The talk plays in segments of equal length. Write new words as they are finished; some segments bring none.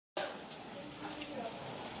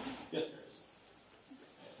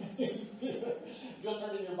You'll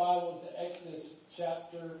turn in your Bibles to Exodus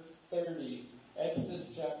chapter 30. Exodus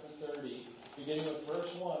chapter 30. Beginning with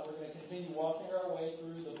verse 1, we're going to continue walking our way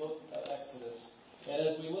through the book of Exodus. And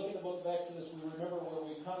as we look at the book of Exodus, we remember where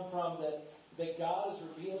we come from, that God is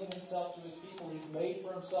revealing himself to his people. He's made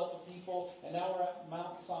for himself a people. And now we're at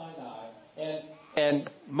Mount Sinai. And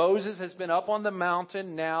Moses has been up on the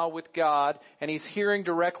mountain now with God. And he's hearing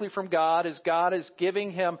directly from God as God is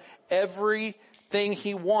giving him everything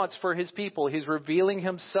he wants for his people. He's revealing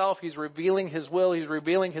himself. He's revealing his will. He's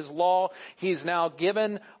revealing his law. He's now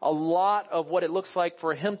given a lot of what it looks like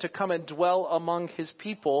for him to come and dwell among his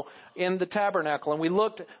people in the tabernacle. And we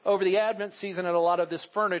looked over the Advent season at a lot of this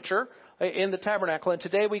furniture in the tabernacle. And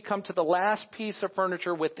today we come to the last piece of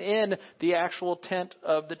furniture within the actual tent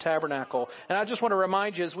of the tabernacle. And I just want to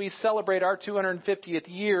remind you, as we celebrate our 250th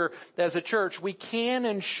year as a church, we can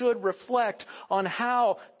and should reflect on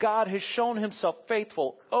how God has shown himself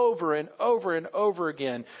faithful over and over and over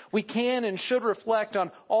again. We can and should reflect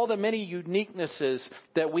on all the many uniquenesses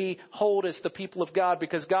that we hold as the people of God,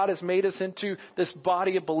 because God has made us into this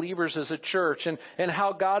body of believers as a church, and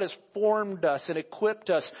how God has formed us and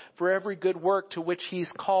equipped us for every good work to which he's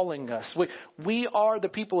calling us. We are the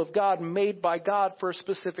people of God, made by God for a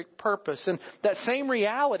specific purpose. And that same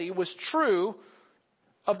reality was true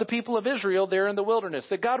of the people of Israel there in the wilderness,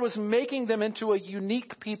 that God was making them into a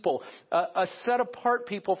unique people, a set-apart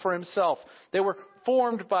people for himself. They were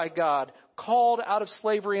formed by God, called out of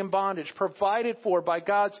slavery and bondage, provided for by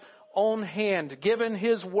God's own hand, given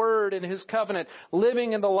his word and his covenant,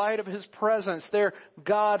 living in the light of his presence. They're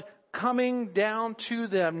God coming down to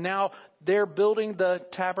them. Now they're building the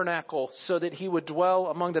tabernacle so that he would dwell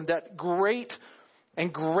among them. That great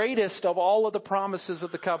and greatest of all of the promises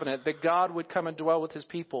of the covenant, that God would come and dwell with his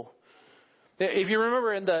people. If you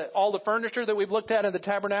remember in all the furniture that we've looked at in the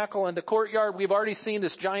tabernacle and the courtyard, we've already seen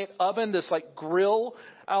this giant oven, this like grill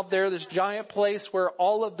out there, this giant place where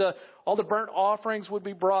all the burnt offerings would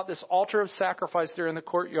be brought, this altar of sacrifice there in the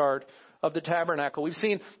courtyard of the tabernacle. We've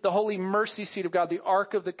seen the holy mercy seat of God, the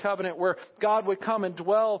Ark of the Covenant, where God would come and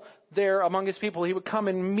dwell there among his people. He would come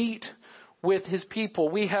and meet with his people.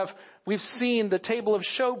 We've seen the table of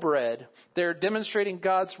showbread there, demonstrating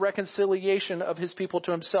God's reconciliation of his people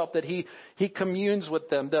to himself, that he communes with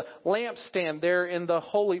them. The lampstand there in the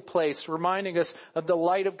holy place, reminding us of the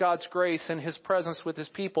light of God's grace and his presence with his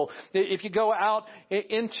people. If you go out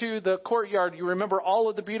into the courtyard, you remember all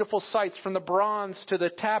of the beautiful sights, from the bronze to the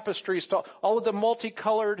tapestries to all of the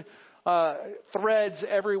multicolored threads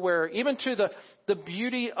everywhere, even to the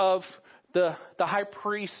beauty of the high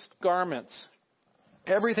priest's garments.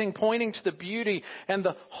 Everything pointing to the beauty and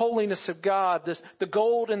the holiness of God. The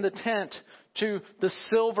gold in the tent to the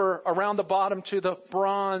silver around the bottom to the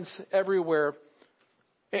bronze everywhere.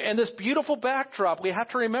 And this beautiful backdrop, we have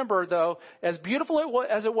to remember, though, as beautiful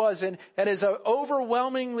as it was and as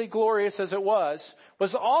overwhelmingly glorious as it was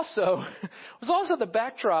also the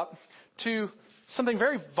backdrop to something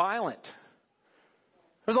very violent.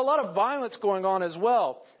 There's a lot of violence going on as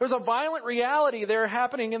well. There's a violent reality there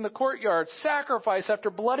happening in the courtyard. Sacrifice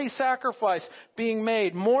after bloody sacrifice being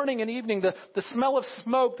made. Morning and evening, the smell of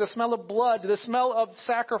smoke, the smell of blood, the smell of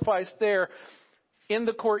sacrifice there in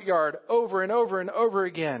the courtyard over and over and over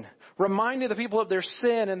again. Reminding the people of their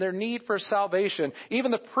sin and their need for salvation.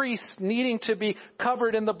 Even the priests needing to be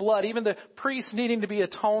covered in the blood. Even the priests needing to be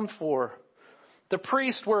atoned for. The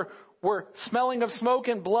priests were smelling of smoke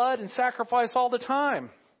and blood and sacrifice all the time.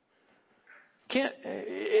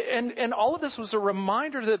 And all of this was a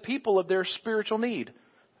reminder to the people of their spiritual need,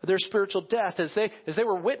 their spiritual death. As they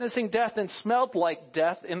were witnessing death and smelled like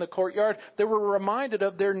death in the courtyard, they were reminded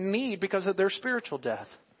of their need because of their spiritual death.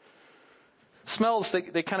 Smells,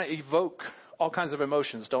 they kind of evoke all kinds of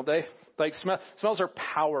emotions, don't they? Like smells are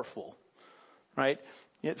powerful, right?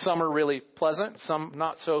 Some are really pleasant, some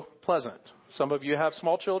not so pleasant. Some of you have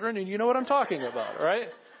small children and you know what I'm talking about, right?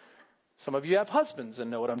 Some of you have husbands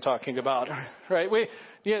and know what I'm talking about, right?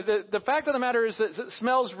 The fact of the matter is that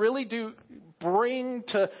smells really do bring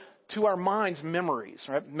to our minds memories,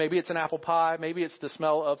 right? Maybe it's an apple pie. Maybe it's the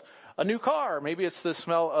smell of a new car. Maybe it's the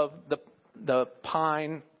smell of the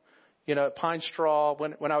pine, pine straw.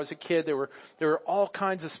 When I was a kid, there were all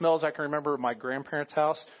kinds of smells I can remember at my grandparents'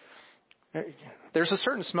 house. There's a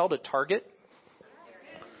certain smell to Target,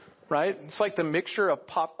 right? It's like the mixture of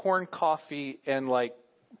popcorn, coffee, and like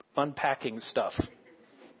unpacking stuff,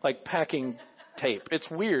 like packing tape. It's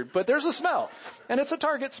weird, but there's a smell, and it's a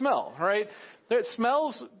Target smell, right? The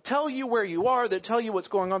smells tell you where you are. They tell you what's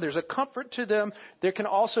going on. There's a comfort to them. There can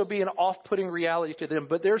also be an off-putting reality to them,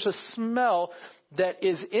 but there's a smell that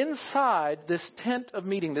is inside this tent of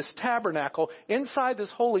meeting, this tabernacle, inside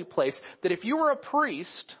this holy place, that if you were a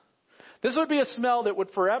priest, this would be a smell that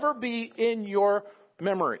would forever be in your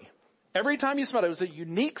memory. Every time you smelled it, it was a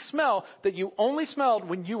unique smell that you only smelled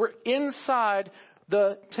when you were inside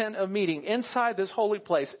the tent of meeting, inside this holy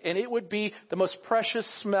place. And it would be the most precious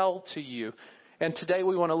smell to you. And today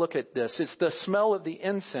we want to look at this. It's the smell of the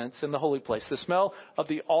incense in the holy place, the smell of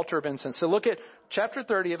the altar of incense. So look at chapter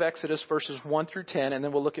 30 of Exodus, verses 1 through 10, and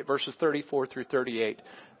then we'll look at verses 34 through 38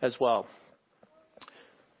 as well.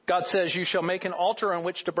 God says, you shall make an altar on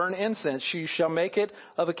which to burn incense. You shall make it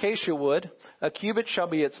of acacia wood. A cubit shall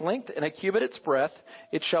be its length, and a cubit its breadth.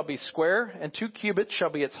 It shall be square, and 2 cubits shall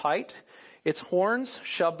be its height. Its horns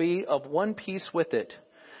shall be of one piece with it.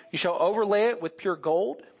 You shall overlay it with pure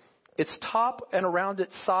gold, its top and around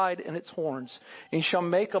its side and its horns. And you shall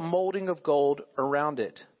make a molding of gold around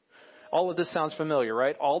it. All of this sounds familiar,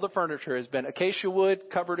 right? All the furniture has been acacia wood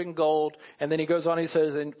covered in gold. And then he goes on, he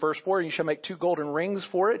says in verse 4, you shall make 2 golden rings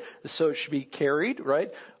for it. So it should be carried, right?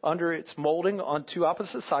 Under its molding on 2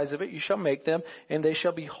 opposite sides of it, you shall make them, and they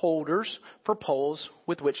shall be holders for poles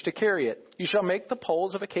with which to carry it. You shall make the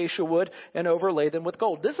poles of acacia wood and overlay them with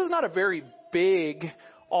gold. This is not a very big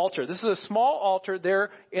altar. This is a small altar there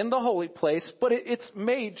in the holy place, but it's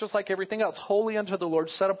made just like everything else, holy unto the Lord,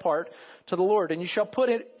 set apart to the Lord. And you shall put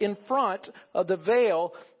it in front of the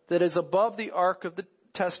veil that is above the ark of the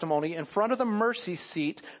testimony, in front of the mercy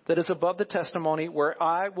seat that is above the testimony, where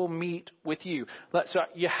I will meet with you. So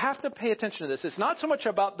you have to pay attention to this. It's not so much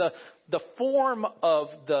about the form of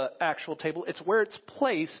the actual table, it's where it's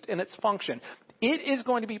placed in its function. It is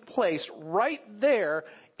going to be placed right there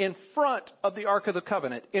in front of the Ark of the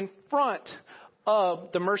Covenant, in front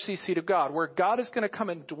of the mercy seat of God, where God is going to come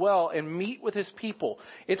and dwell and meet with his people.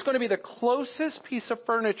 It's going to be the closest piece of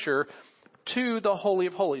furniture to the Holy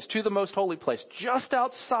of Holies, to the most holy place, just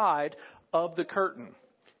outside of the curtain.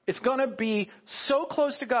 It's going to be so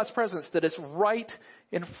close to God's presence that it's right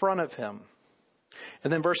in front of him.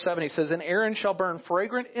 And then verse 7, he says, and Aaron shall burn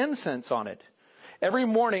fragrant incense on it. Every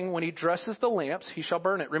morning when he dresses the lamps, he shall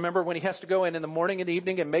burn it. Remember when he has to go in the morning and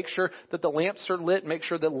evening and make sure that the lamps are lit, make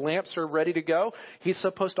sure the lamps are ready to go, he's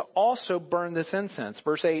supposed to also burn this incense.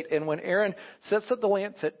 Verse 8, and when Aaron sets up the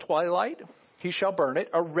lamps at twilight, he shall burn it,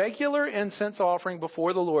 a regular incense offering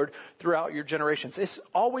before the Lord throughout your generations. It's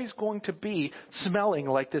always going to be smelling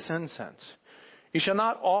like this incense. You shall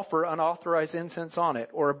not offer unauthorized incense on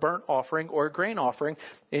it, or a burnt offering, or a grain offering,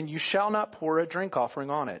 and you shall not pour a drink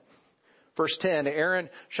offering on it. Verse 10, Aaron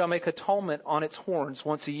shall make atonement on its horns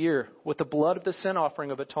once a year with the blood of the sin offering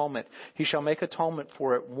of atonement. He shall make atonement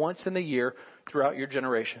for it once in the year throughout your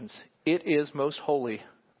generations. It is most holy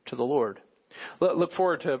to the Lord. Look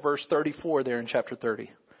forward to verse 34 there in chapter 30.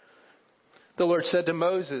 The Lord said to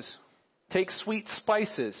Moses, take sweet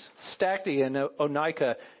spices, stacte and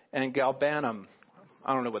onycha and galbanum.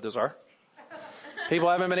 I don't know what those are. People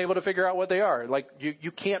haven't been able to figure out what they are. Like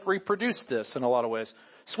you can't reproduce this in a lot of ways.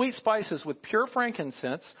 Sweet spices with pure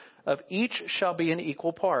frankincense, of each shall be an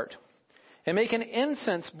equal part. And make an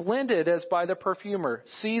incense blended as by the perfumer,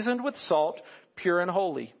 seasoned with salt, pure and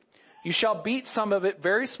holy. You shall beat some of it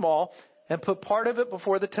very small, and put part of it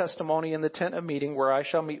before the testimony in the tent of meeting where I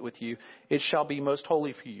shall meet with you. It shall be most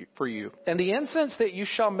holy for you. And the incense that you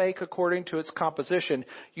shall make according to its composition,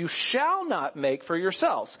 you shall not make for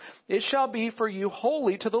yourselves. It shall be for you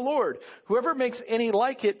holy to the Lord. Whoever makes any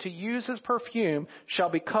like it to use as perfume shall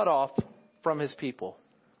be cut off from his people.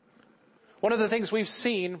 One of the things we've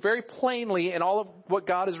seen very plainly in all of what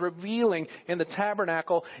God is revealing in the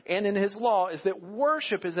tabernacle and in his law is that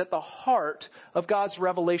worship is at the heart of God's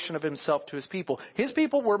revelation of himself to his people. His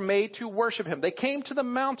people were made to worship him. They came to the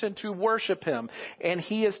mountain to worship him, and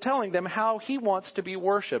he is telling them how he wants to be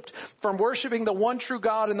worshiped. From worshiping the one true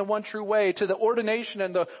God in the one true way to the ordination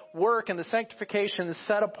and the work and the sanctification and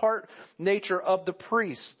set apart nature of the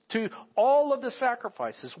priests to all of the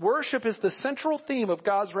sacrifices. Worship is the central theme of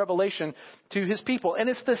God's revelation to his people. And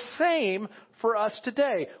it's the same for us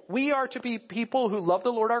today. We are to be people who love the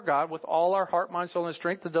Lord our God with all our heart, mind, soul, and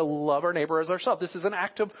strength, and to love our neighbor as ourselves. This is an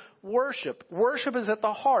act of worship. Worship is at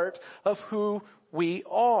the heart of who we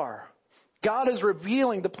are. God is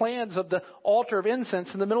revealing the plans of the altar of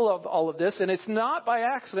incense in the middle of all of this, and it's not by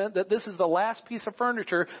accident that this is the last piece of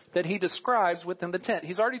furniture that he describes within the tent.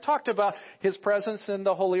 He's already talked about his presence in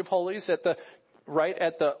the Holy of Holies right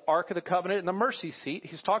at the Ark of the Covenant and the mercy seat.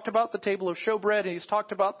 He's talked about the table of showbread, and he's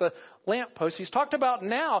talked about the lamppost. He's talked about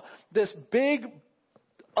now this big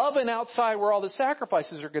oven outside where all the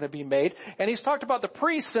sacrifices are going to be made. And he's talked about the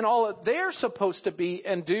priests and all that they're supposed to be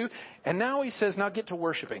and do. And now he says, now get to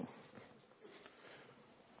worshiping.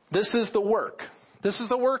 This is the work. This is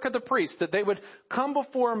the work of the priest, that they would come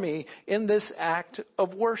before me in this act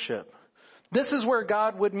of worship. This is where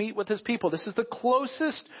God would meet with his people. This is the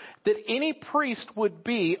closest that any priest would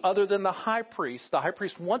be other than the high priest. The high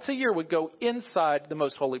priest once a year would go inside the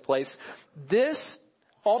most holy place. This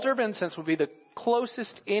altar of incense would be the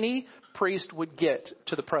closest any priest would get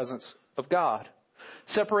to the presence of God,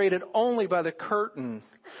 separated only by the curtain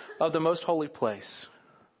of the most holy place.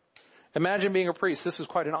 Imagine being a priest. This is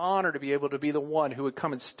quite an honor to be able to be the one who would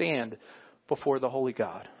come and stand before the holy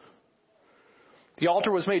God. The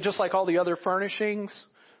altar was made just like all the other furnishings,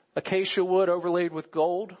 acacia wood overlaid with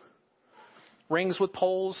gold, rings with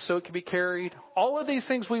poles so it could be carried. All of these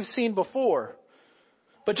things we've seen before.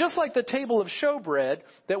 But just like the table of showbread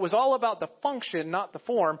that was all about the function, not the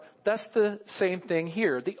form, that's the same thing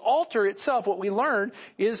here. The altar itself, what we learned,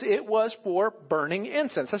 is it was for burning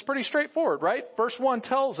incense. That's pretty straightforward, right? Verse 1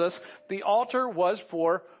 tells us the altar was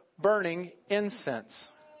for burning incense.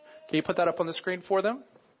 Can you put that up on the screen for them?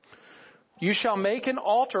 You shall make an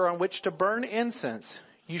altar on which to burn incense.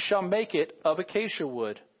 You shall make it of acacia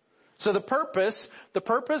wood. So the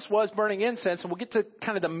purpose was burning incense, and we'll get to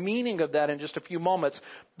kind of the meaning of that in just a few moments.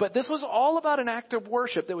 But this was all about an act of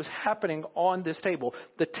worship that was happening on this table.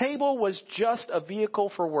 The table was just a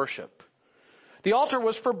vehicle for worship. The altar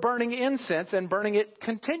was for burning incense and burning it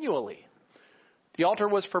continually. The altar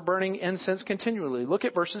was for burning incense continually. Look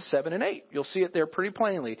at verses 7 and 8. You'll see it there pretty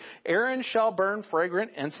plainly. Aaron shall burn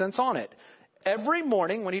fragrant incense on it. Every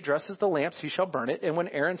morning when he dresses the lamps, he shall burn it. And when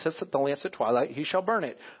Aaron sets the lamps at twilight, he shall burn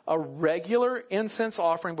it. A regular incense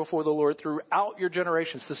offering before the Lord throughout your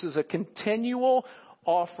generations. This is a continual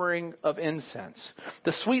offering of incense.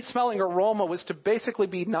 The sweet smelling aroma was to basically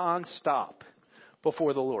be nonstop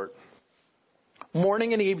before the Lord.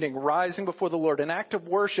 Morning and evening, rising before the Lord, an act of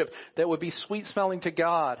worship that would be sweet smelling to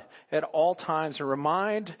God at all times, and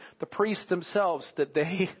remind the priests themselves that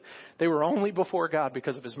they were only before God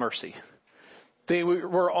because of his mercy. They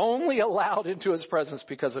were only allowed into his presence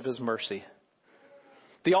because of his mercy.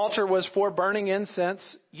 The altar was for burning incense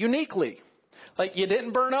uniquely. Like, you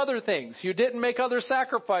didn't burn other things. You didn't make other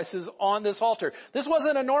sacrifices on this altar. This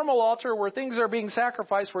wasn't a normal altar where things are being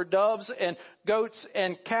sacrificed, where doves and goats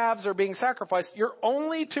and calves are being sacrificed. You're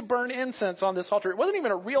only to burn incense on this altar. It wasn't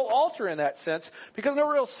even a real altar in that sense, because no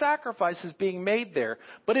real sacrifice is being made there.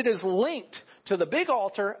 But it is linked to the big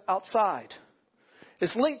altar outside.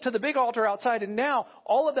 It's linked to the big altar outside, and now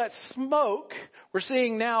all of that smoke we're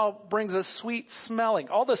seeing now brings a sweet smelling.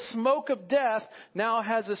 All the smoke of death now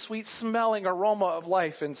has a sweet smelling aroma of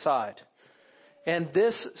life inside. And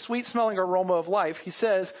this sweet smelling aroma of life, he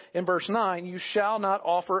says in verse 9, you shall not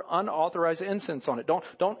offer unauthorized incense on it.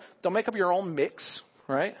 Don't make up your own mix,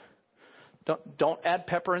 right? Don't add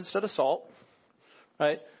pepper instead of salt,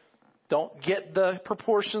 right? Don't get the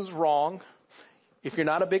proportions wrong. If you're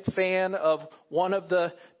not a big fan of one of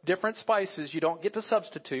the different spices, you don't get to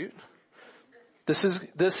substitute. This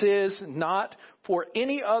is not for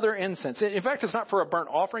any other incense. In fact, it's not for a burnt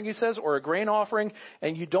offering, he says, or a grain offering,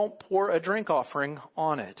 and you don't pour a drink offering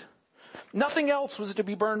on it. Nothing else was to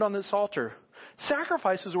be burned on this altar.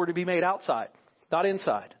 Sacrifices were to be made outside, not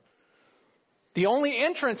inside. The only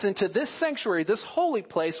entrance into this sanctuary, this holy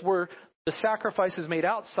place, were the sacrifices made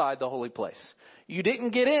outside the holy place. You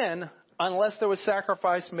didn't get in unless there was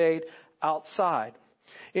sacrifice made outside.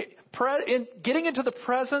 Getting into the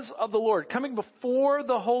presence of the Lord, coming before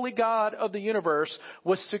the holy God of the universe,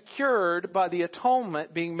 was secured by the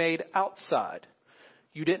atonement being made outside.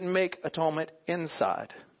 You didn't make atonement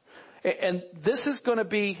inside. And this is going to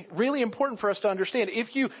be really important for us to understand.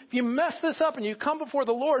 If you mess this up and you come before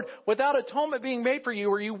the Lord without atonement being made for you,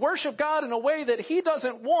 or you worship God in a way that he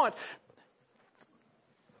doesn't want,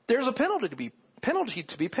 there's a penalty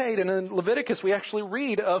to be paid. And in Leviticus, we actually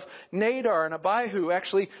read of Nadar and Abihu.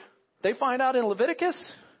 Actually, they find out in Leviticus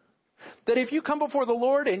that if you come before the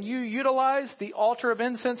Lord and you utilize the altar of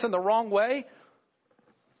incense in the wrong way,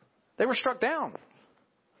 they were struck down.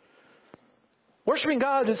 Worshiping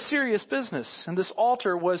God is serious business, and this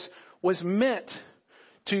altar was meant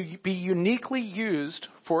to be uniquely used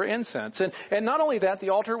for incense. And not only that, the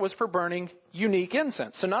altar was for burning unique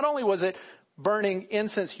incense. So not only was it burning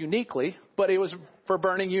incense uniquely, but it was for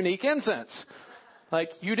burning unique incense. Like,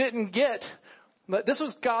 you didn't get, this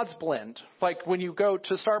was God's blend. Like when you go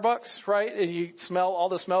to Starbucks, right, and you smell all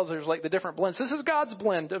the smells, there's like the different blends. This is God's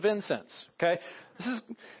blend of incense, okay?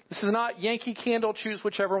 This is not Yankee Candle, choose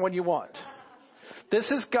whichever one you want. This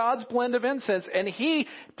is God's blend of incense, and he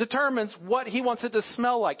determines what he wants it to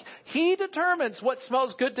smell like. He determines what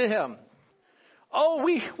smells good to him. Oh,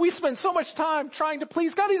 we spend so much time trying to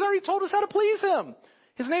please God. He's already told us how to please him.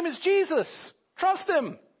 His name is Jesus. Trust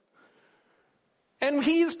him. And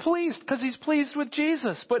he's pleased because he's pleased with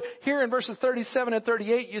Jesus. But here in verses 37 and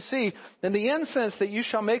 38, you see, "And the incense that you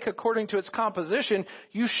shall make according to its composition,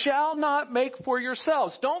 you shall not make for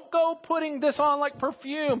yourselves." Don't go putting this on like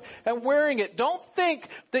perfume and wearing it. Don't think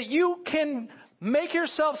that you can make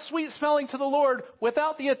yourself sweet smelling to the Lord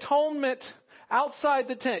without the atonement outside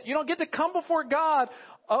the tent. You don't get to come before God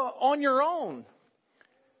on your own.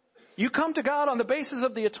 You come to God on the basis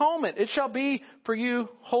of the atonement. "It shall be for you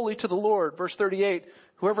holy to the Lord." Verse 38,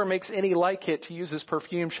 "Whoever makes any like it to use his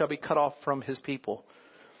perfume shall be cut off from his people."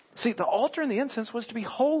 See, the altar and the incense was to be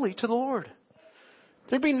holy to the Lord.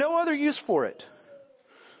 There'd be no other use for it.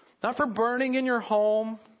 Not for burning in your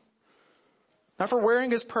home. Not for wearing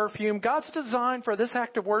his perfume. God's design for this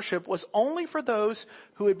act of worship was only for those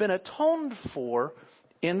who had been atoned for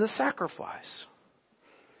in the sacrifice.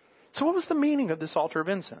 So what was the meaning of this altar of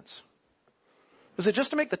incense? Was it just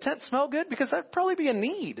to make the tent smell good? Because that'd probably be a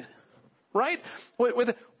need, right? With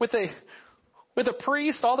a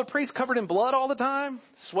priest, all the priests covered in blood all the time,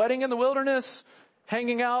 sweating in the wilderness,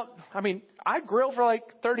 hanging out. I mean, I grill for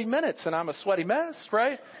like 30 minutes and I'm a sweaty mess,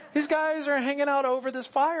 right? These guys are hanging out over this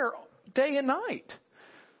fire day and night.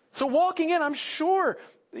 So walking in, I'm sure,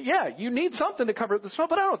 yeah, you need something to cover the smell,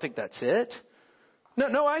 but I don't think that's it.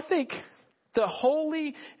 No, I think the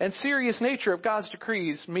holy and serious nature of God's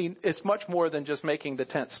decrees mean it's much more than just making the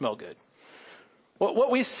tent smell good.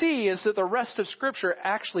 What we see is that the rest of Scripture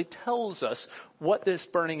actually tells us what this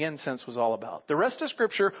burning incense was all about. The rest of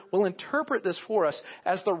Scripture will interpret this for us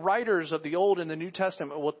as the writers of the Old and the New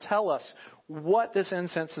Testament will tell us what this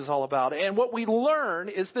incense is all about. And what we learn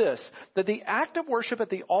is this, that the act of worship at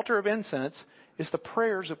the altar of incense is the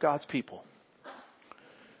prayers of God's people.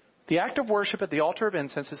 The act of worship at the altar of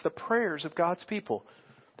incense is the prayers of God's people.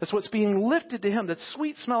 That's what's being lifted to Him, that's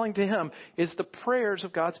sweet smelling to Him, is the prayers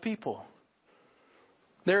of God's people.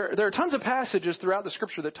 There are tons of passages throughout the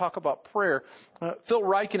Scripture that talk about prayer. Phil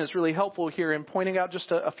Ryken is really helpful here in pointing out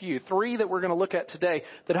just a few, 3 that we're going to look at today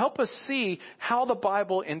that help us see how the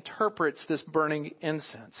Bible interprets this burning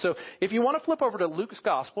incense. So if you want to flip over to Luke's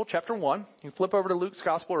Gospel, chapter 1, you flip over to Luke's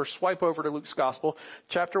Gospel or swipe over to Luke's Gospel,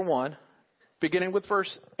 chapter 1, beginning with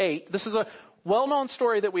verse 8. This is a well-known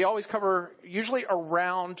story that we always cover usually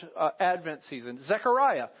around Advent season.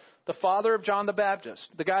 Zechariah, the father of John the Baptist,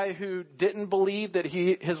 the guy who didn't believe that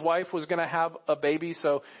his wife was going to have a baby,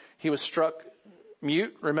 so he was struck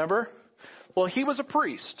mute, remember? Well, he was a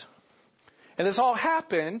priest. And this all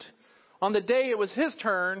happened on the day it was his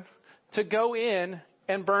turn to go in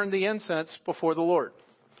and burn the incense before the Lord.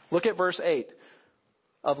 Look at verse 8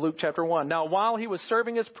 of Luke chapter 1. "Now, while he was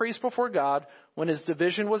serving as priest before God, when his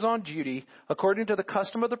division was on duty, according to the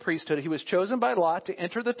custom of the priesthood, he was chosen by lot to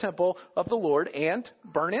enter the temple of the Lord and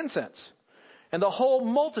burn incense. And the whole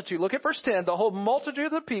multitude," look at verse 10, "the whole multitude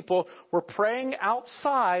of the people were praying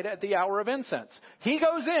outside at the hour of incense." He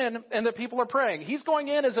goes in and the people are praying. He's going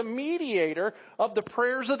in as a mediator of the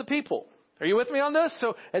prayers of the people. Are you with me on this?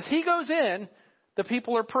 So as he goes in, the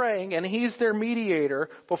people are praying, and he's their mediator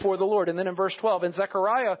before the Lord. And then in verse 12,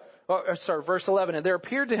 verse 11, "And there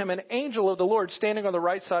appeared to him an angel of the Lord standing on the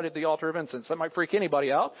right side of the altar of incense." That might freak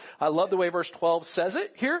anybody out. I love the way verse 12 says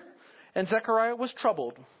it here. "And Zechariah was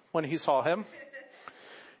troubled when he saw him,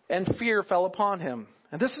 and fear fell upon him."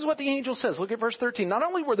 And this is what the angel says. Look at verse 13. "Not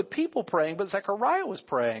only were the people praying, but Zechariah was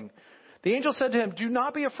praying. The angel said to him, 'Do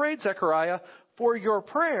not be afraid, Zechariah, for your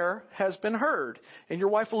prayer has been heard, and your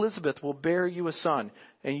wife Elizabeth will bear you a son,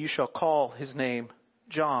 and you shall call his name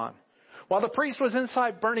John.'" While the priest was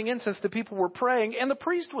inside burning incense, the people were praying, and the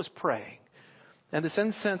priest was praying. And this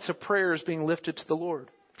incense of prayer is being lifted to the Lord.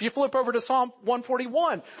 If you flip over to Psalm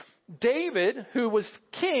 141, David, who was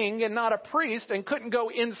king and not a priest and couldn't go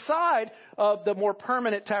inside of the more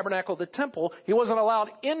permanent tabernacle, the temple, he wasn't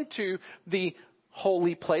allowed into the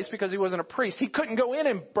holy place because he wasn't a priest. He couldn't go in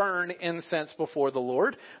and burn incense before the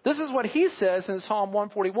Lord. This is what he says in Psalm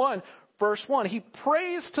 141, verse 1. He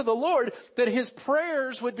prays to the Lord that his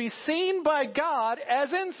prayers would be seen by God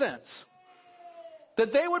as incense.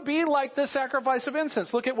 That they would be like the sacrifice of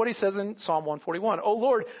incense. Look at what he says in Psalm 141. "O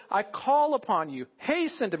Lord, I call upon you.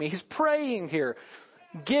 Hasten to me." He's praying here.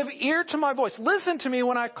 "Give ear to my voice. Listen to me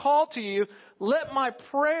when I call to you. Let my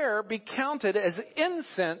prayer be counted as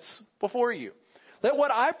incense before you. Let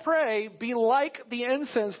what I pray be like the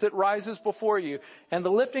incense that rises before you, and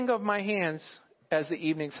the lifting of my hands as the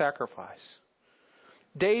evening sacrifice."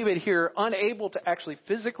 David here, unable to actually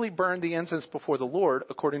physically burn the incense before the Lord,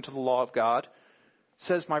 according to the law of God,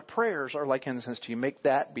 says, "My prayers are like incense to you." Make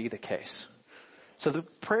that be the case. So the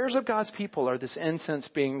prayers of God's people are this incense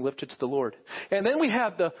being lifted to the Lord. And then we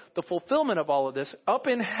have the fulfillment of all of this up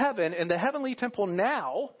in heaven, in the heavenly temple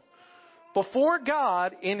now. before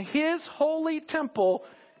God in His holy temple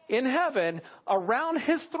in heaven around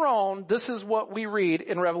His throne. This is what we read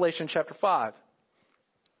in Revelation chapter 5.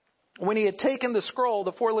 When He had taken the scroll,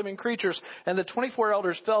 the 4 living creatures and the 24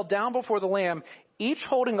 elders fell down before the Lamb, each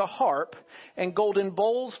holding a harp and golden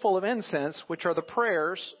bowls full of incense, which are the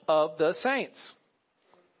prayers of the saints.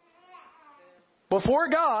 Before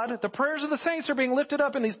God, the prayers of the saints are being lifted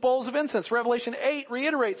up in these bowls of incense. Revelation 8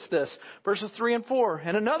 reiterates this, verses 3 and 4.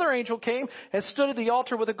 And another angel came and stood at the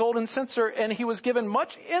altar with a golden censer, and he was given much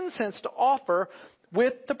incense to offer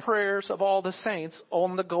with the prayers of all the saints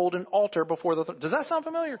on the golden altar before the throne. Does that sound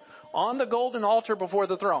familiar? On the golden altar before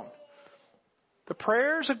the throne. The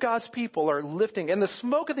prayers of God's people are lifting. And the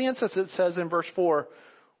smoke of the incense, it says in verse 4,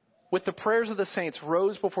 with the prayers of the saints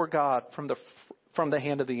rose before God from the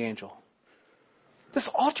hand of the angel. This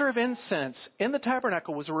altar of incense in the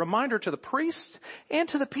tabernacle was a reminder to the priests and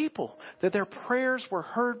to the people that their prayers were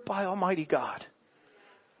heard by Almighty God.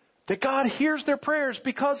 That God hears their prayers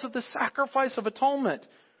because of the sacrifice of atonement.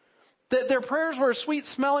 That their prayers were a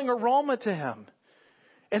sweet-smelling aroma to Him.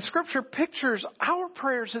 And Scripture pictures our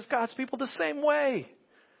prayers as God's people the same way.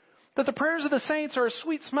 That the prayers of the saints are a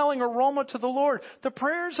sweet-smelling aroma to the Lord. The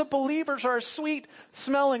prayers of believers are a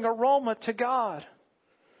sweet-smelling aroma to God.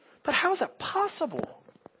 But how is that possible?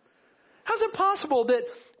 How is it possible that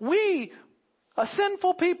we, a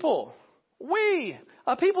sinful people,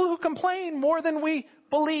 a people who complain more than we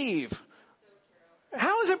believe,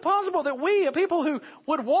 how is it possible that we, a people who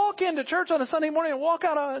would walk into church on a Sunday morning and walk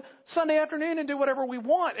out on a Sunday afternoon and do whatever we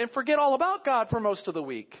want and forget all about God for most of the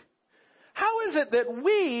week? How is it that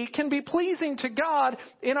we can be pleasing to God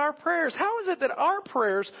in our prayers? How is it that our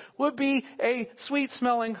prayers would be a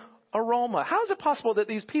sweet-smelling aroma? How is it possible that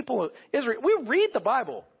these people of Israel, we read the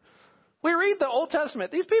Bible, we read the Old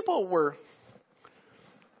Testament, these people were,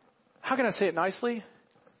 how can I say it nicely?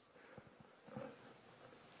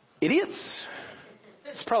 Idiots.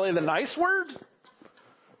 It's probably the nice word,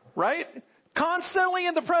 right? Constantly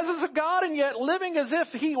in the presence of God and yet living as if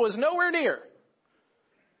He was nowhere near.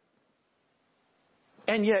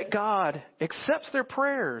 And yet God accepts their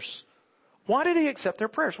prayers. Why did He accept their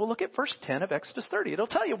prayers? Well, look at verse 10 of Exodus 30. It'll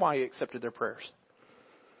tell you why He accepted their prayers.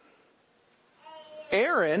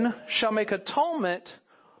 Aaron shall make atonement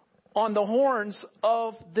on the horns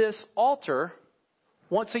of this altar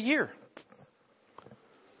once a year.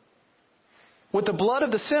 With the blood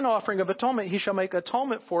of the sin offering of atonement, he shall make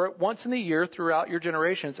atonement for it once in the year throughout your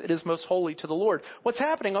generations. It is most holy to the Lord. What's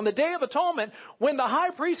happening? On the Day of Atonement, when the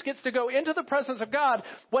high priest gets to go into the presence of God,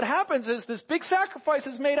 what happens is this big sacrifice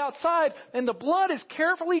is made outside, and the blood is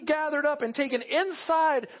carefully gathered up and taken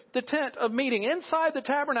inside the tent of meeting, inside the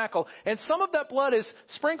tabernacle. And some of that blood is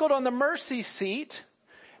sprinkled on the mercy seat,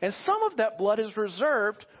 and some of that blood is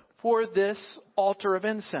reserved for this altar of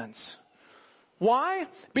incense. Why?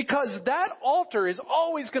 Because that altar is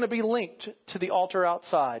always going to be linked to the altar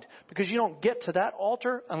outside. Because you don't get to that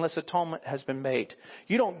altar unless atonement has been made.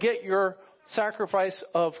 You don't get your sacrifice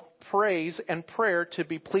of praise and prayer to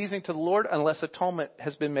be pleasing to the Lord unless atonement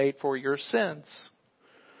has been made for your sins.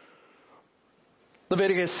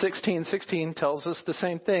 Leviticus 16:16 tells us the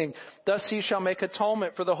same thing. Thus he shall make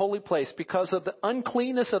atonement for the holy place because of the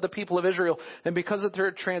uncleanness of the people of Israel and because of their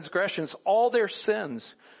transgressions, all their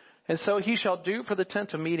sins. And so he shall do for the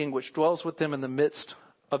tent of meeting which dwells with them in the midst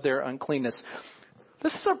of their uncleanness.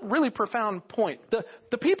 This is a really profound point.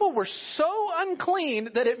 The people were so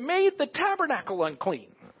unclean that it made the tabernacle unclean.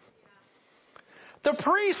 The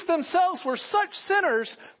priests themselves were such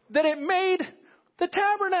sinners that it made the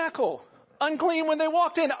tabernacle unclean when they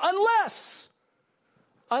walked in,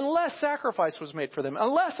 unless sacrifice was made for them,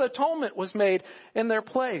 unless atonement was made in their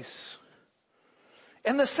place.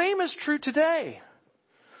 And the same is true today.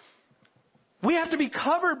 We have to be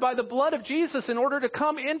covered by the blood of Jesus in order to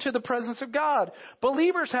come into the presence of God.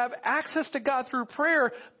 Believers have access to God through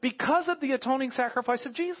prayer because of the atoning sacrifice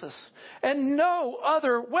of Jesus, and no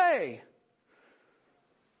other way.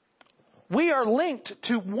 We are linked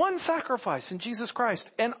to one sacrifice in Jesus Christ,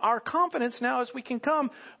 and our confidence now is we can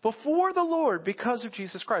come before the Lord because of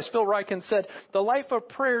Jesus Christ. Phil Ryken said, the life of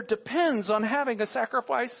prayer depends on having a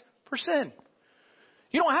sacrifice for sin.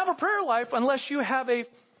 You don't have a prayer life unless you have a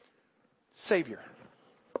Savior.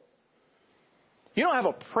 You don't have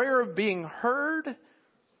a prayer of being heard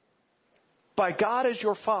by God as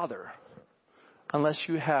your Father unless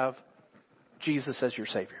you have Jesus as your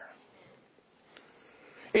Savior.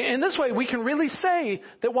 In this way, we can really say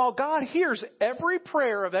that while God hears every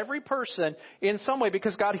prayer of every person in some way,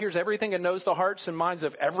 because God hears everything and knows the hearts and minds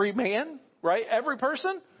of every man, right? Every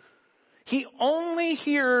person, He only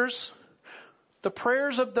hears the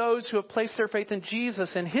prayers of those who have placed their faith in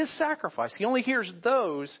Jesus and his sacrifice. He only hears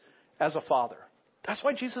those as a father. That's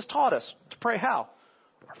why Jesus taught us to pray how?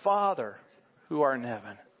 Our Father who art in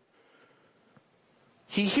heaven.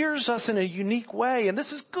 He hears us in a unique way. And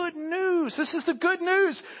this is good news. This is the good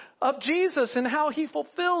news of Jesus and how he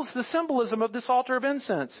fulfills the symbolism of this altar of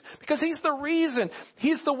incense. Because he's the reason,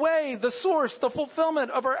 he's the way, the source, the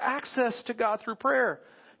fulfillment of our access to God through prayer.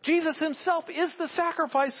 Jesus himself is the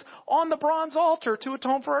sacrifice on the bronze altar to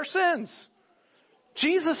atone for our sins.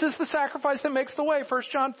 Jesus is the sacrifice that makes the way. 1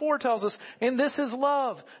 John 4 tells us, and this is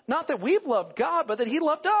love. Not that we've loved God, but that he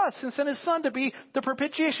loved us and sent his Son to be the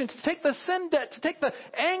propitiation, to take the sin debt, to take the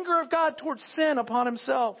anger of God towards sin upon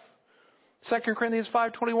himself. 2 Corinthians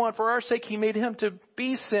 5:21, for our sake he made him to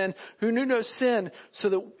be sin who knew no sin, so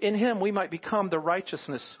that in him we might become the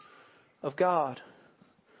righteousness of God.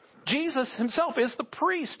 Jesus himself is the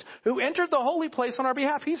priest who entered the holy place on our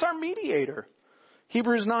behalf. He's our mediator.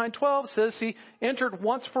 Hebrews 9:12 says he entered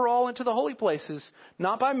once for all into the holy places,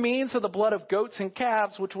 not by means of the blood of goats and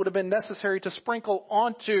calves, which would have been necessary to sprinkle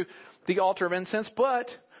onto the altar of incense, but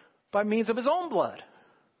by means of his own blood,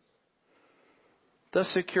 thus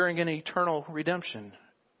securing an eternal redemption.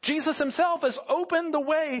 Jesus himself has opened the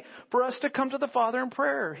way for us to come to the Father in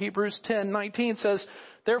prayer. Hebrews 10:19 says,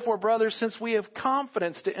 therefore, brothers, since we have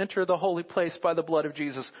confidence to enter the holy place by the blood of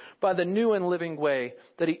Jesus, by the new and living way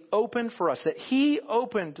that he opened for us, that he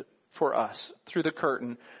opened for us through the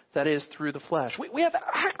curtain, that is, through the flesh. We have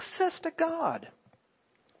access to God.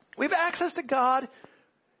 We have access to God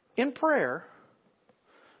in prayer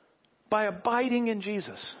by abiding in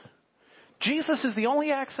Jesus. Jesus is the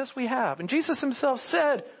only access we have. And Jesus himself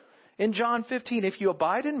said in John 15, if you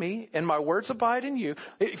abide in me and my words abide in you,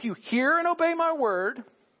 if you hear and obey my word,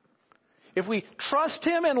 if we trust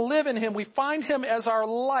him and live in him, we find him as our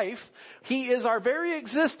life. He is our very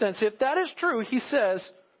existence. If that is true, he says,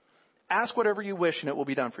 ask whatever you wish and it will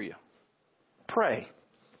be done for you. Pray.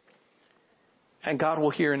 And God will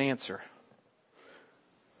hear and answer.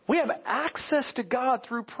 We have access to God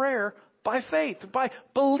through prayer by faith, by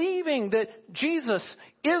believing that Jesus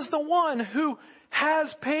is the one who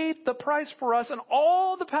has paid the price for us, and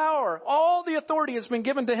all the power, all the authority has been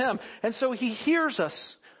given to him. And so he hears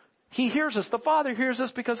us. He hears us. The Father hears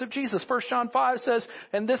us because of Jesus. 1 John 5 says,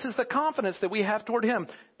 and this is the confidence that we have toward him,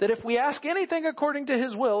 that if we ask anything according to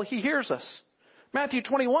his will, he hears us. Matthew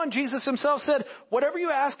 21, Jesus himself said, whatever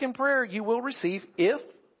you ask in prayer, you will receive if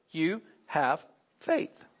you have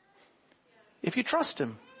faith. If you trust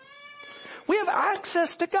him. We have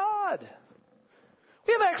access to God.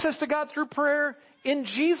 We have access to God through prayer in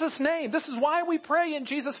Jesus' name. This is why we pray in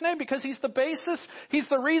Jesus' name, because he's the basis, he's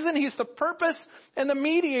the reason, he's the purpose, and the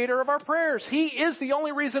mediator of our prayers. He is the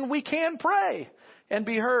only reason we can pray and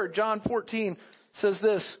be heard. John 14 says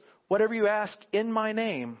this, whatever you ask in my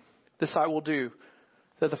name, this I will do,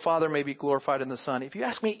 that the Father may be glorified in the Son. If you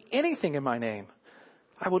ask me anything in my name,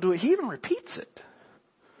 I will do it. He even repeats it.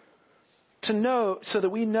 To know, so that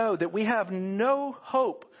we know that we have no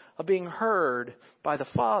hope of being heard by the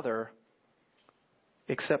Father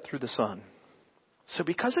except through the Son. So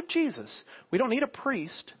because of Jesus, we don't need a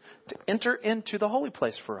priest to enter into the holy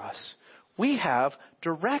place for us. We have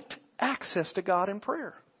direct access to God in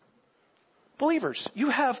prayer. Believers, you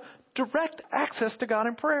have direct access to God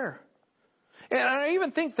in prayer. And I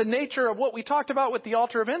even think the nature of what we talked about with the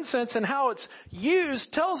altar of incense and how it's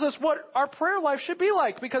used tells us what our prayer life should be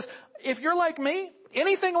like. Because if you're like me,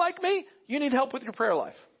 anything like me, you need help with your prayer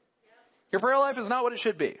life. Your prayer life is not what it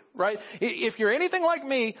should be, right? If you're anything like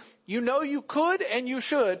me, you know you could and you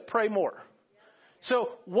should pray more.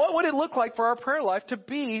 So what would it look like for our prayer life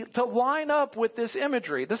to line up with this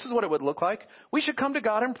imagery? This is what it would look like. We should come to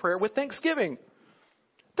God in prayer with thanksgiving.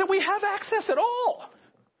 That we have access at all.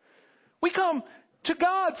 We come to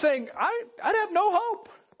God saying, I'd have no hope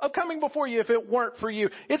of coming before you if it weren't for you.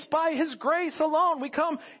 It's by his grace alone. We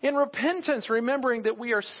come in repentance, remembering that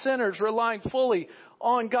we are sinners, relying fully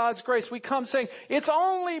on God's grace. We come saying, it's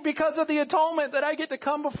only because of the atonement that I get to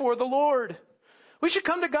come before the Lord. We should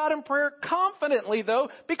come to God in prayer confidently, though,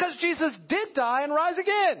 because Jesus did die and rise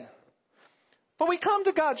again. But we come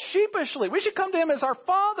to God sheepishly. We should come to him as our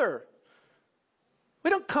Father. We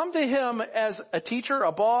don't come to him as a teacher,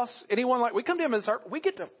 a boss, anyone like. We come to him we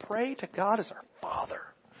get to pray to God as our Father.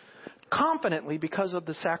 Confidently because of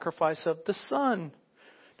the sacrifice of the Son.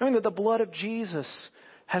 Knowing that the blood of Jesus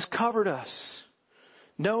has covered us.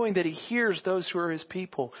 Knowing that he hears those who are his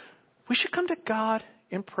people. We should come to God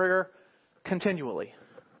in prayer continually.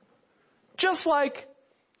 Just like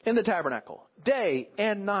in the tabernacle. Day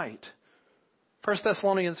and night. 1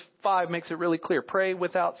 Thessalonians 5 makes it really clear. Pray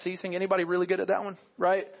without ceasing. Anybody really good at that one?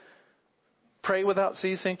 Right? Pray without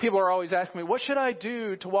ceasing. People are always asking me, what should I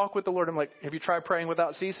do to walk with the Lord? I'm like, have you tried praying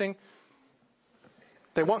without ceasing?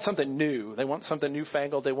 They want something new. They want something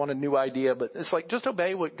newfangled. They want a new idea. But it's like, just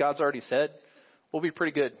obey what God's already said. We'll be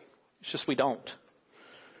pretty good. It's just we don't.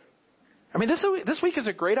 I mean, this week is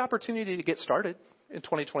a great opportunity to get started in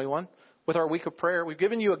 2021 with our week of prayer. We've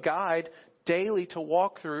given you a guide daily to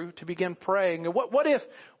walk through to begin praying. And what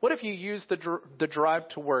if you use the drive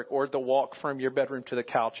to work or the walk from your bedroom to the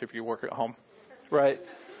couch if you work at home, right?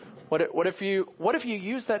 What if you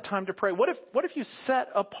use that time to pray? What if you set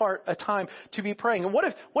apart a time to be praying? And what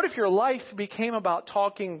if your life became about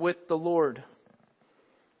talking with the Lord?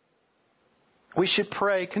 We should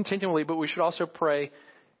pray continually, but we should also pray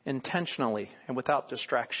intentionally and without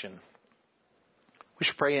distraction. We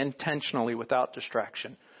should pray intentionally without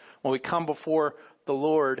distraction. When we come before the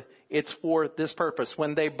Lord, it's for this purpose.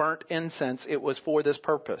 When they burnt incense, it was for this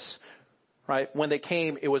purpose. Right? When they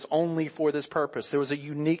came, it was only for this purpose. There was a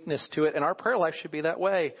uniqueness to it, and our prayer life should be that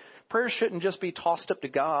way. Prayer shouldn't just be tossed up to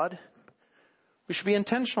God. We should be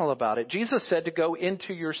intentional about it. Jesus said to go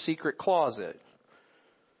into your secret closet.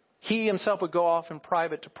 He himself would go off in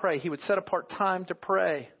private to pray. He would set apart time to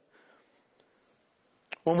pray.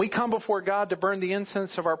 When we come before God to burn the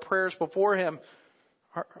incense of our prayers before Him,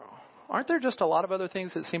 aren't there just a lot of other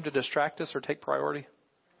things that seem to distract us or take priority?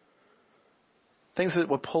 Things that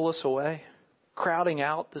would pull us away, crowding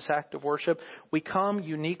out this act of worship. We come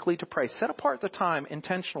uniquely to pray. Set apart the time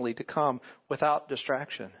intentionally to come without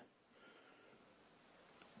distraction.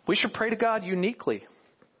 We should pray to God uniquely.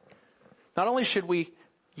 Not only should we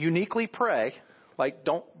uniquely pray, like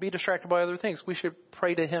don't be distracted by other things, we should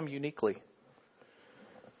pray to Him uniquely.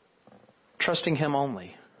 Trusting Him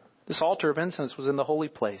only. This altar of incense was in the holy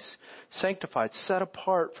place, sanctified, set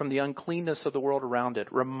apart from the uncleanness of the world around it,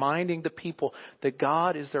 reminding the people that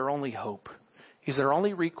God is their only hope. He's their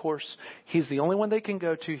only recourse. He's the only one they can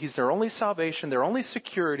go to. He's their only salvation, their only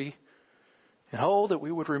security. And oh, that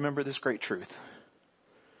we would remember this great truth.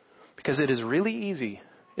 Because it is really easy,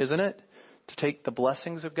 isn't it, to take the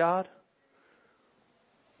blessings of God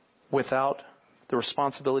without the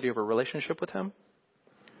responsibility of a relationship with Him?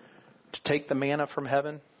 To take the manna from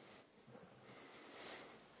heaven?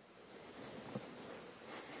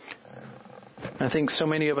 I think so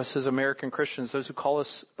many of us as American Christians, those who call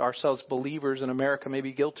ourselves believers in America, may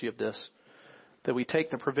be guilty of this. That we take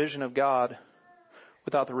the provision of God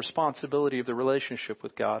without the responsibility of the relationship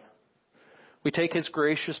with God. We take His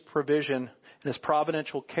gracious provision and His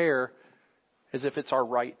providential care as if it's our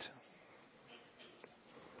right.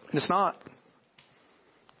 And it's not.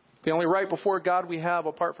 The only right before God we have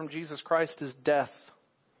apart from Jesus Christ is death.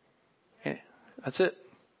 That's it.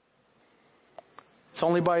 It's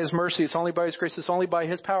only by His mercy. It's only by His grace. It's only by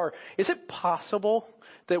His power. Is it possible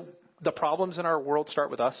that the problems in our world start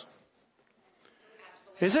with us?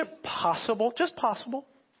 Absolutely. Is it possible, just possible,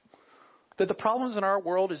 that the problems in our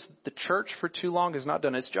world is the church for too long has not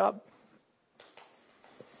done its job?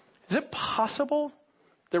 Is it possible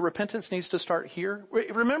that repentance needs to start here?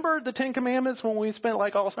 Remember the 10 Commandments when we spent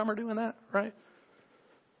like all summer doing that, right?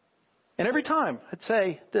 And every time I'd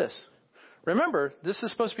say this. Remember, this is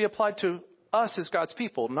supposed to be applied to us as God's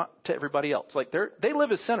people, not to everybody else. Like they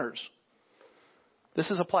live as sinners. This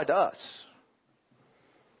is applied to us.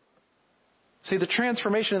 See, the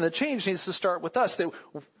transformation and the change needs to start with us.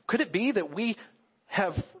 Could it be that we've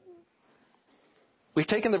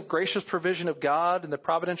taken the gracious provision of God and the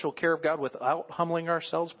providential care of God without humbling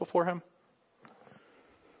ourselves before Him?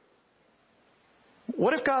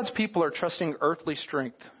 What if God's people are trusting earthly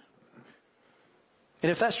strength?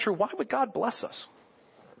 And if that's true, why would God bless us?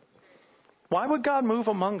 Why would God move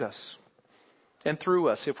among us and through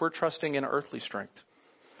us if we're trusting in earthly strength?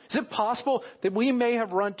 Is it possible that we may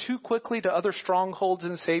have run too quickly to other strongholds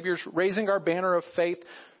and saviors, raising our banner of faith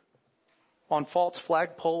on false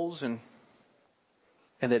flagpoles, and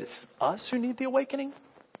that it's us who need the awakening?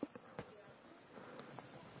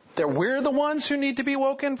 That we're the ones who need to be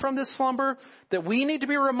woken from this slumber? That we need to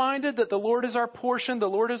be reminded that the Lord is our portion, the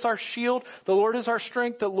Lord is our shield, the Lord is our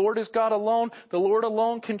strength, the Lord is God alone, the Lord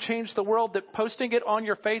alone can change the world, that posting it on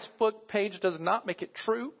your Facebook page does not make it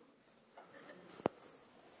true?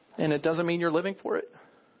 And it doesn't mean you're living for it?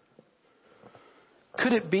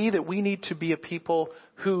 Could it be that we need to be a people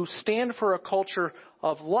who stand for a culture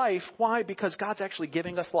of life? Why? Because God's actually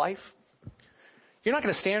giving us life. You're not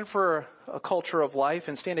going to stand for a culture of life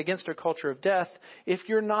and stand against a culture of death if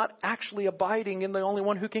you're not actually abiding in the only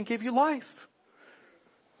one who can give you life.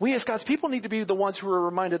 We as God's people need to be the ones who are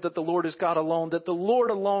reminded that the Lord is God alone, that the Lord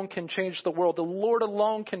alone can change the world. The Lord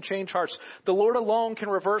alone can change hearts. The Lord alone can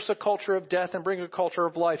reverse a culture of death and bring a culture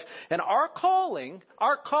of life. And our calling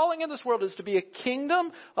in this world is to be a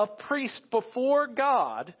kingdom of priests before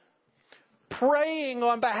God, praying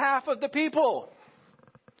on behalf of the people.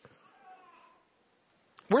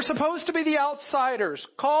 We're supposed to be the outsiders,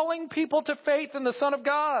 calling people to faith in the Son of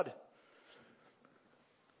God.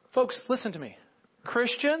 Folks, listen to me.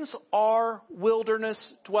 Christians are wilderness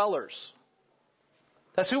dwellers.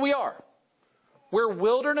 That's who we are. We're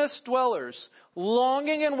wilderness dwellers,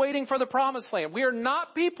 longing and waiting for the promised land. We are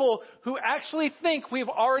not people who actually think we've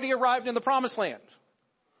already arrived in the promised land.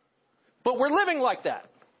 But we're living like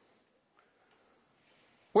that.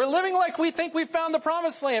 We're living like we think we've found the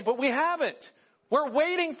promised land, but we haven't. We're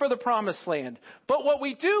waiting for the promised land. But what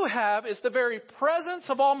we do have is the very presence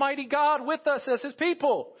of Almighty God with us as His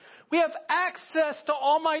people. We have access to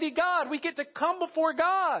Almighty God. We get to come before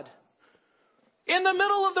God in the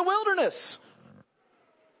middle of the wilderness.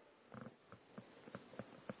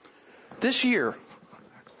 This year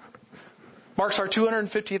marks our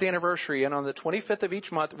 250th anniversary, and on the 25th of each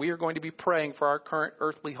month, we are going to be praying for our current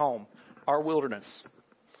earthly home, our wilderness,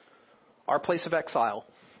 our place of exile.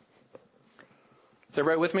 Is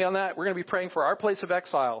everybody with me on that? We're going to be praying for our place of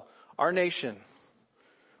exile, our nation.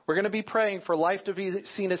 We're going to be praying for life to be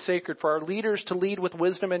seen as sacred, for our leaders to lead with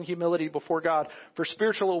wisdom and humility before God, for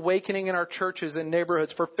spiritual awakening in our churches and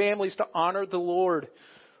neighborhoods, for families to honor the Lord,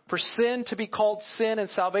 for sin to be called sin and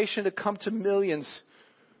salvation to come to millions.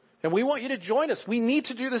 And we want you to join us. We need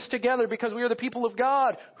to do this together because we are the people of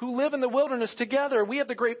God who live in the wilderness together. We have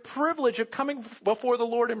the great privilege of coming before the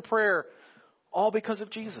Lord in prayer, all because of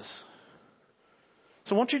Jesus.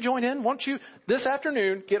 So won't you join in? Won't you, this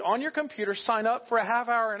afternoon, get on your computer, sign up for a half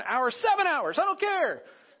hour, an hour, 7 hours. I don't care.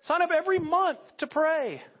 Sign up every month to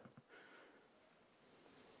pray.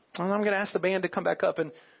 And I'm going to ask the band to come back up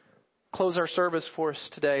and close our service for us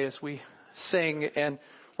today as we sing. And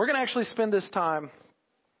we're going to actually spend this time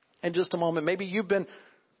in just a moment. Maybe you've been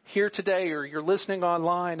here today or you're listening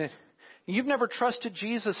online and you've never trusted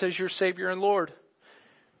Jesus as your Savior and Lord.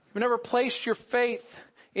 You've never placed your faith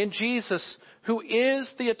in Jesus, who is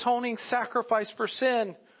the atoning sacrifice for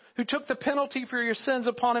sin, who took the penalty for your sins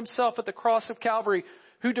upon Himself at the cross of Calvary,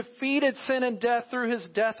 who defeated sin and death through His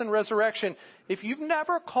death and resurrection. If you've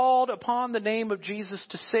never called upon the name of Jesus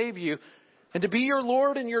to save you and to be your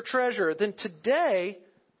Lord and your treasure, then today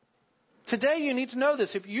you need to know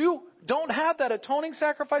this. If you don't have that atoning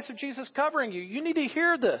sacrifice of Jesus covering you, you need to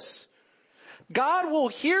hear this. God will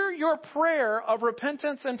hear your prayer of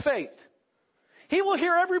repentance and faith. He will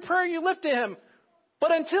hear every prayer you lift to Him.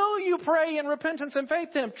 But until you pray in repentance and faith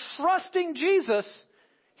to Him, trusting Jesus,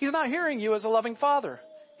 He's not hearing you as a loving Father.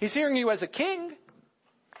 He's hearing you as a king.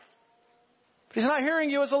 But He's not hearing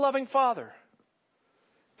you as a loving Father.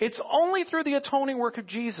 It's only through the atoning work of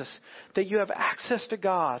Jesus that you have access to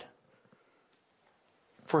God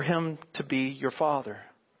for Him to be your Father.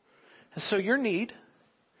 And so your need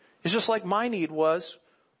is just like my need was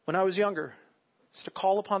when I was younger. It's to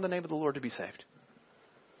call upon the name of the Lord to be saved.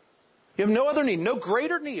 You have no other need, no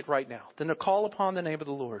greater need right now than to call upon the name of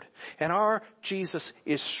the Lord. And our Jesus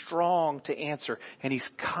is strong to answer, and He's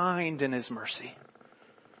kind in His mercy.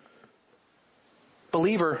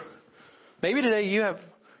 Believer, maybe today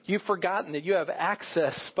you've forgotten that you have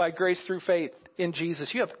access by grace through faith in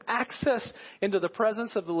Jesus. You have access into the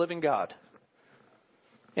presence of the living God,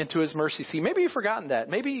 into His mercy seat. Maybe you've forgotten that.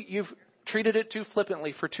 Maybe you've treated it too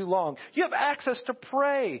flippantly for too long. You have access to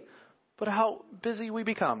pray. But how busy we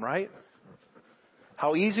become, right?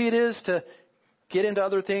 How easy it is to get into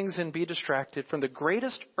other things and be distracted from the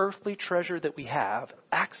greatest earthly treasure that we have,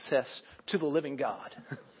 access to the living God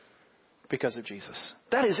because of Jesus.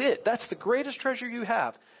 That is it. That's the greatest treasure you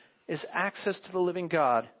have, is access to the living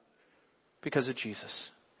God because of Jesus.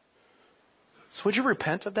 So would you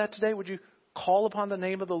repent of that today? Would you call upon the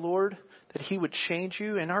name of the Lord that He would change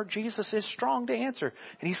you? And our Jesus is strong to answer,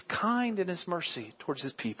 and He's kind in His mercy towards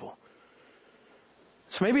His people.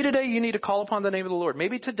 So maybe today you need to call upon the name of the Lord.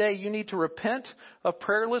 Maybe today you need to repent of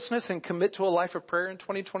prayerlessness and commit to a life of prayer in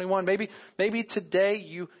 2021. Maybe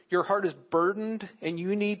today your heart is burdened and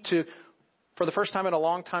you need to, for the first time in a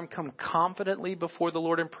long time, come confidently before the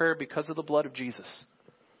Lord in prayer because of the blood of Jesus.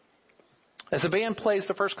 As the band plays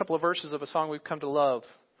the first couple of verses of a song we've come to love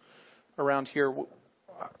around here,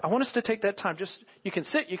 I want us to take that time. You can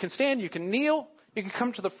sit, you can stand, you can kneel. You can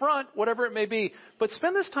come to the front, whatever it may be. But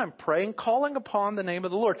spend this time praying, calling upon the name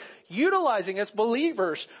of the Lord. Utilizing as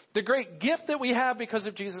believers the great gift that we have because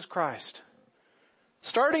of Jesus Christ.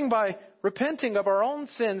 Starting by repenting of our own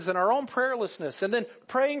sins and our own prayerlessness, and then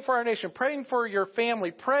praying for our nation, praying for your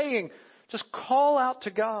family, praying, just call out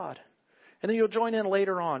to God. And then you'll join in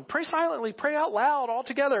later on. Pray silently, pray out loud, all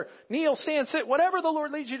together. Kneel, stand, sit, whatever the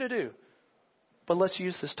Lord leads you to do. But let's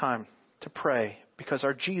use this time to pray, because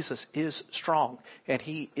our Jesus is strong and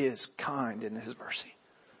He is kind in His mercy.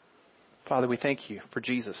 Father, we thank You for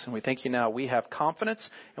Jesus, and we thank You now we have confidence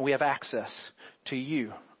and we have access to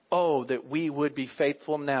You. Oh, that we would be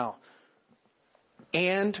faithful now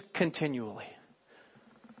and continually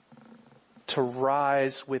to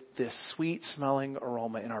rise with this sweet-smelling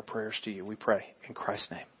aroma in our prayers to You. We pray in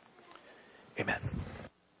Christ's name. Amen.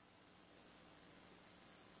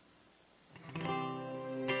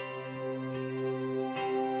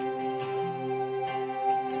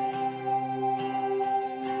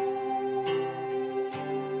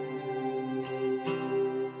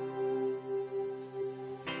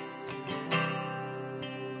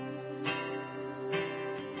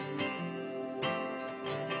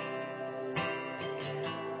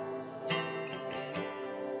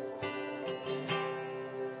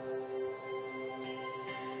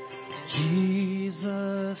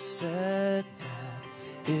 Jesus said that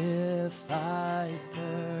if I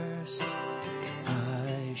thirst,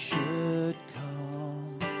 I should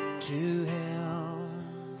come to Him.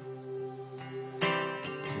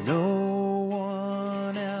 No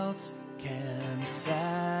one else can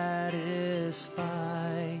satisfy.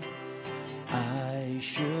 I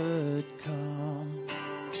should come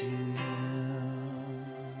to Him.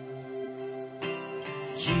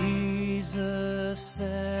 Jesus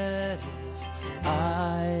said,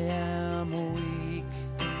 I am weak,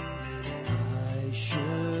 I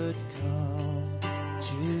should come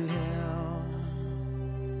to